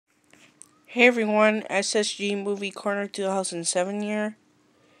Hey everyone, SSG Movie Corner 2007 year,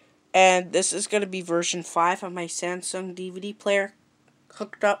 and this is going to be version 5 of my Samsung DVD player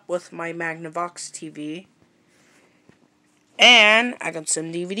hooked up with my Magnavox TV. And I got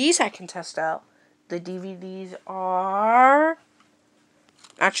some DVDs I can test out. The DVDs are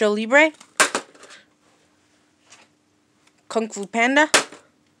Nacho Libre, Kung Fu Panda,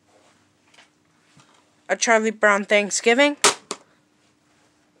 A Charlie Brown Thanksgiving,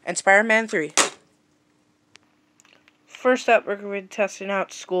 and Spider-Man 3. First up, we're going to be testing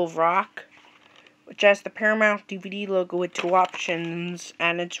out School of Rock, which has the Paramount DVD logo with 2 options,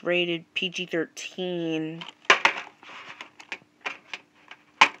 and it's rated PG-13.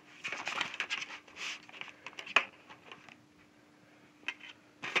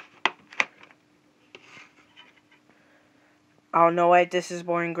 Oh no, wait, this is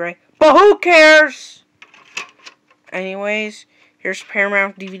boring gray. But who cares? Anyways, here's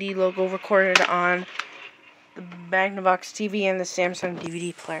Paramount DVD logo recorded on the Magnavox TV and the Samsung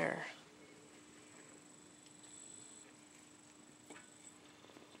DVD player.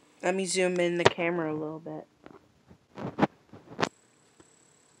 Let me zoom in the camera a little bit.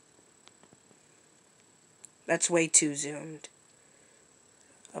 That's way too zoomed.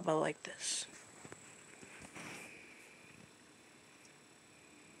 About like this.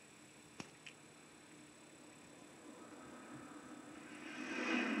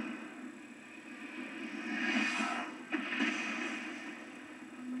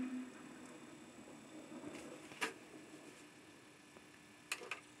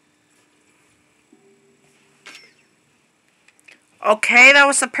 Okay, that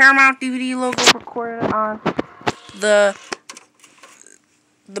was the Paramount DVD logo recorded on the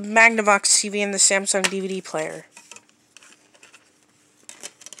Magnavox TV and the Samsung DVD player.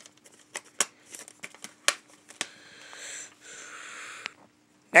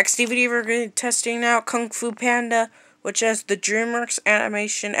 Next DVD we're going to be testing out Kung Fu Panda, which has the DreamWorks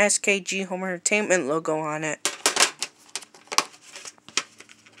Animation SKG Home Entertainment logo on it.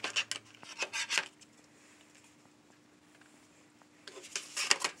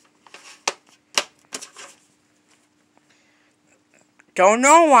 Don't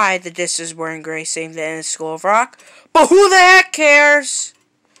know why the disc is wearing gray, same thing as School of Rock, but who the heck cares?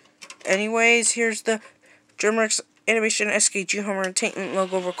 Anyways, here's the DreamWorks Animation SKG Home Entertainment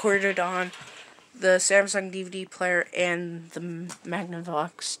logo recorded on the Samsung DVD player and the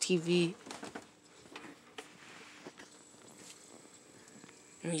Magnavox TV.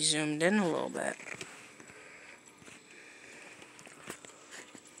 Let me zoomed in a little bit.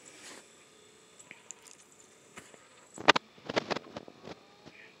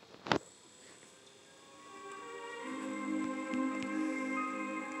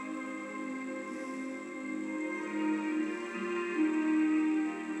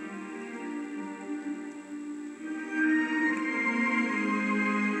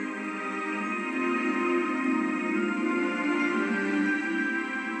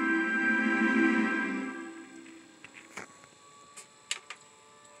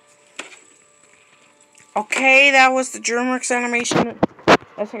 Okay, that was the DreamWorks Animation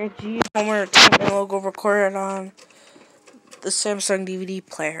SKG Home Entertainment logo recorded on the Samsung DVD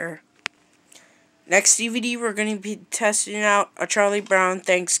player. Next DVD, we're going to be testing out A Charlie Brown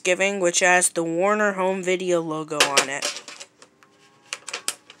Thanksgiving, which has the Warner Home Video logo on it.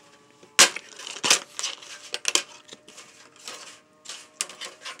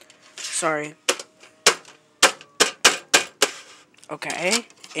 Sorry. Okay,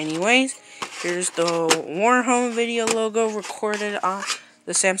 anyways, here's the Warner Home Video logo recorded on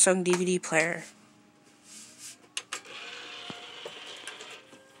the Samsung DVD player.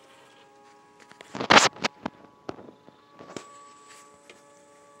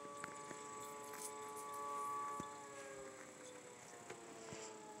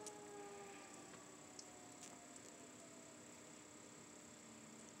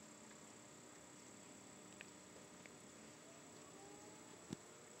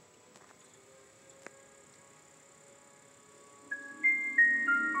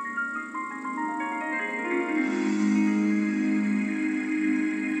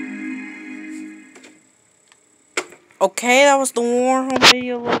 Okay, that was the Warner Home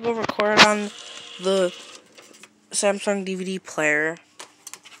Video logo recorded on the Samsung DVD player.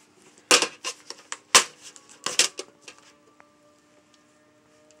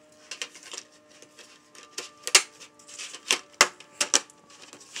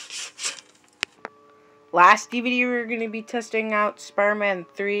 Last DVD we're going to be testing out Spider-Man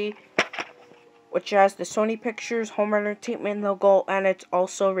 3, which has the Sony Pictures Home Entertainment logo, and it's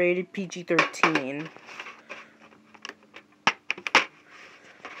also rated PG-13.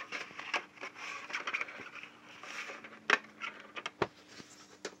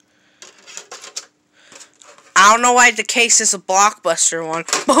 I don't know why the case is a Blockbuster one,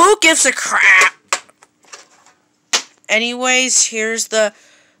 but who gives a crap? Anyways, here's the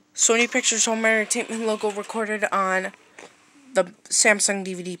Sony Pictures Home Entertainment logo recorded on the Samsung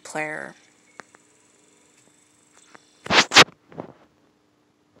DVD player.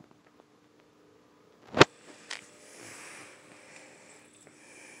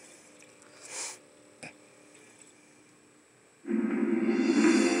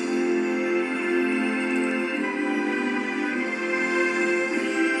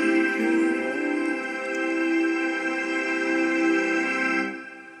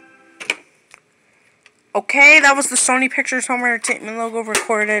 Okay, that was the Sony Pictures Home Entertainment logo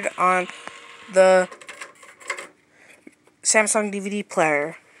recorded on the Samsung DVD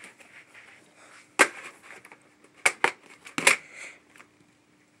player.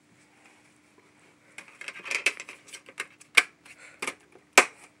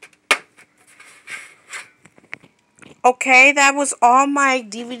 Okay, that was all my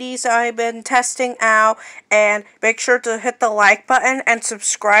DVDs I've been testing out, and make sure to hit the like button and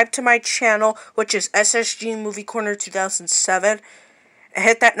subscribe to my channel, which is SSG Movie Corner 2007, and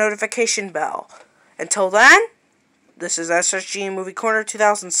hit that notification bell. Until then, this is SSG Movie Corner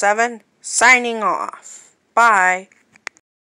 2007, signing off. Bye.